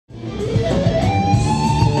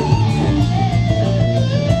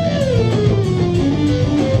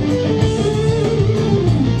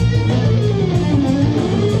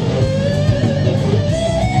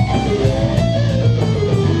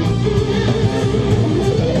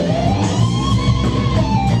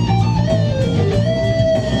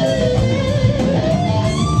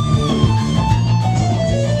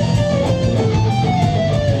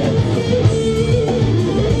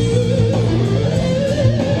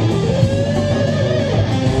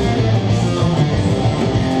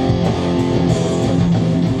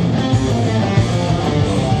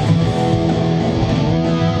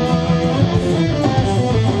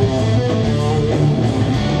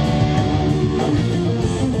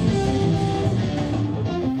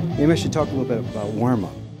Maybe I should talk a little bit about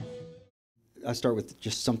warm-up. I start with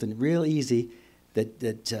just something real easy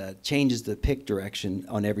that changes the pick direction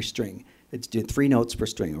on every string. It's doing 3 notes per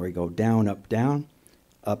string, where you go down, up, down,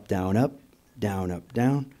 down, up, down, up,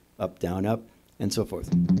 down, up, and so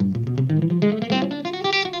forth.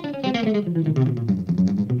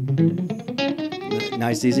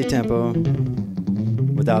 Nice, easy tempo,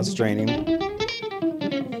 without straining.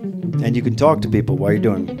 And you can talk to people while you're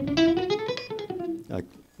doing it. Like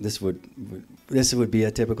this would be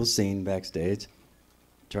a typical scene backstage,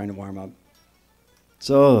 trying to warm up.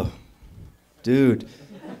 So, dude,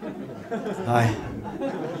 hi.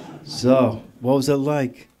 So, what was it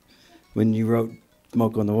like when you wrote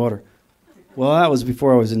 "Smoke on the Water"? Well, that was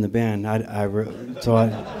before I was in the band.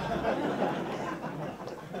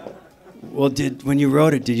 Well, when you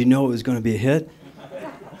wrote it, did you know it was going to be a hit? I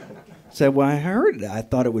said, well, I heard it. I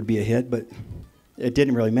thought it would be a hit, but it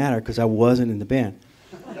didn't really matter because I wasn't in the band.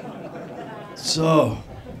 So,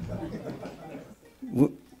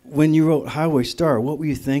 when you wrote Highway Star, what were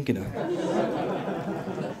you thinking of?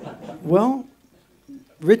 Well,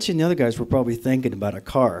 Rich and the other guys were probably thinking about a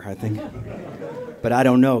car, I think. But I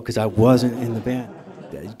don't know because I wasn't in the band.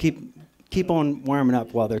 Keep on warming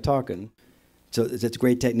up while they're talking. So it's a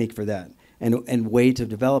great technique for that. And way to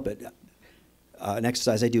develop it. An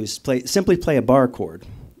exercise I do is simply play a bar chord,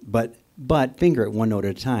 but finger it one note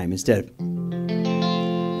at a time instead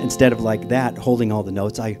of like that holding all the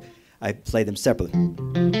notes. I play them separately.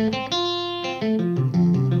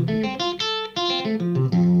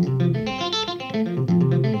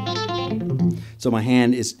 So my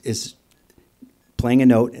hand is playing a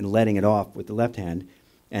note and letting it off with the left hand,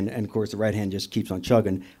 and of course the right hand just keeps on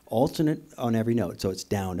chugging, alternate on every note. So it's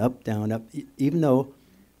down, up, even though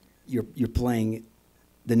you're playing,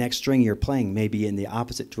 the next string you're playing may be in the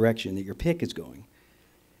opposite direction that your pick is going.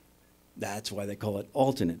 That's why they call it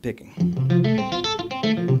alternate picking.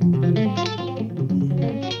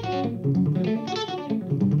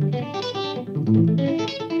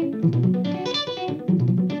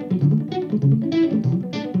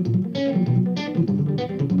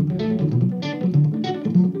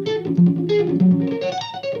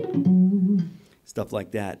 Stuff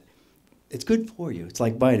like that. It's good for you. It's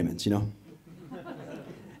like vitamins, you know.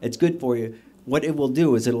 It's good for you. What it will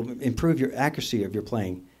do is it'll improve your accuracy of your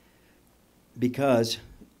playing, because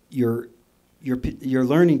you're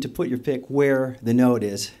learning to put your pick where the note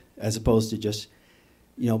is, as opposed to just,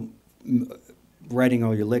 writing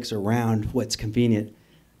all your licks around what's convenient,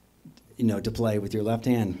 to play with your left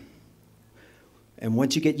hand. And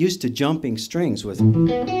once you get used to jumping strings with the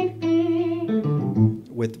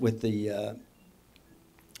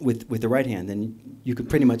right hand, then you can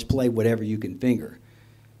pretty much play whatever you can finger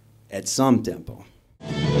at some tempo.